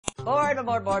Board,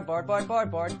 board, board, board, board,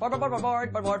 board, board, board, board,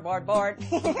 board, board, board, board, board.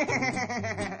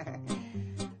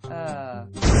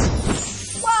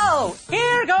 Whoa!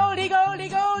 Here, Goldie, Goldie,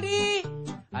 Goldie!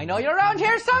 I know you're around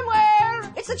here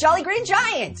somewhere! It's the Jolly Green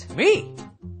Giant! Me?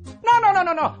 No.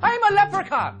 I'm a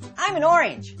leprechaun! I'm an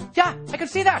orange. Yeah, I can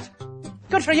see that.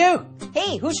 Good for you.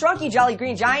 Hey, who shrunk you, Jolly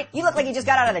Green Giant? You look like you just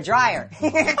got out of the dryer.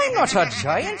 I'm not a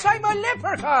giant, I'm a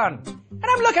leprechaun! And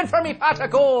I'm looking for me pot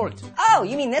of gold. Oh,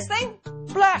 you mean this thing?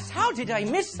 Blast, how did I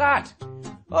miss that?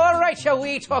 All right, you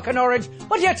wee talking orange.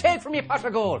 What do you take from me pot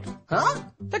of gold? Huh?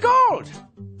 The gold!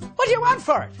 What do you want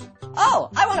for it? Oh,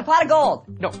 I want a pot of gold.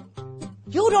 No.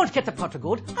 You don't get the pot of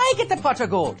gold. I get the pot of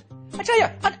gold. I tell you,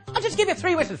 I'll just give you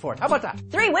 3 wishes for it. How about that?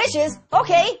 3 wishes?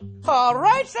 Okay. All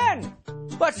right, then.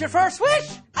 What's your first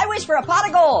wish? I wish for a pot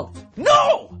of gold.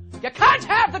 No! You can't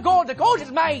have the gold. The gold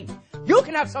is mine. You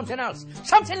can have something else.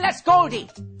 Something less goldy.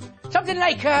 Something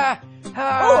like,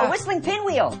 Oh, a whistling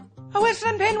pinwheel. A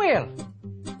whistling pinwheel.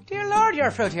 Dear Lord, you're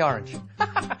a fruity orange.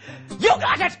 You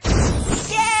got it!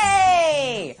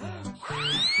 Yay!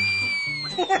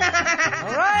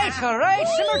 All right,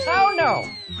 simmer down now.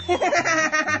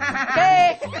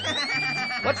 Okay.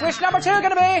 What's wish number 2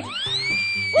 gonna be?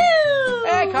 Woo!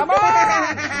 Hey, come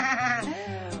on!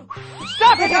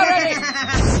 Stop it already!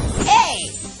 Hey!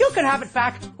 You can have it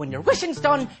back when your wishing's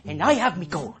done and I have me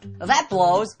gold. Well, that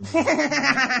blows.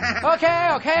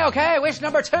 Okay. Wish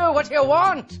number 2, what do you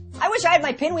want? I wish I had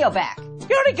my pinwheel back.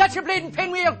 You already got your bleeding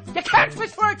pinwheel. You can't wish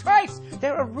for it twice.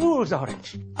 There are rules,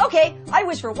 Orange. Okay, I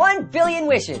wish for 1 billion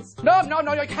wishes. No,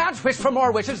 you can't wish for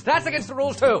more wishes. That's against the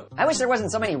rules too. I wish there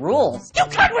wasn't so many rules. You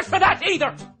can't wish for that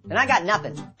either. Then I got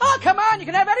nothing. Oh, come on, you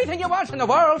can have anything you want in the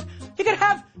world. You can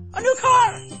have a new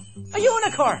car, a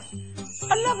unicorn,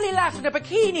 a lovely lass in a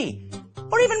bikini,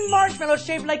 or even marshmallows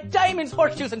shaped like diamonds,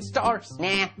 horseshoes, and stars.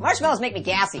 Nah, marshmallows make me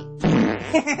gassy.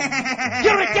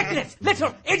 You're ridiculous,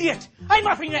 little idiot. I'm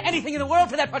offering you anything in the world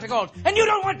for that pot of gold, and you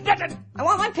don't want nothing. I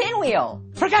want my pinwheel.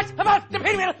 Forget about the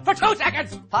pinwheel for 2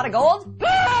 seconds. Pot of gold?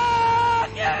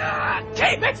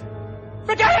 Keep it.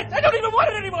 Forget it. I don't even want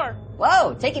it anymore.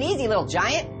 Whoa, take it easy, little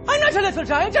giant. I'm not a little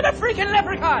giant, I'm a freaking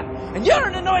leprechaun! And you're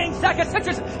an annoying sack of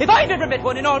citrus if I've ever met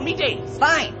one in all me days!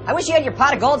 Fine, I wish you had your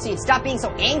pot of gold so you'd stop being so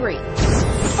angry.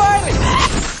 Finally!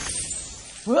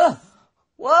 Whoa!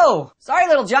 Whoa! Sorry,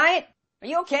 little giant. Are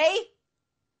you okay?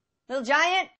 Little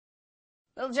giant?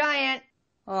 Little giant?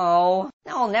 Oh,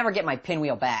 now I'll never get my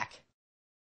pinwheel back.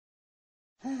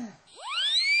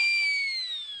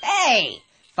 Hey!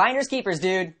 Finders keepers,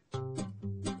 dude.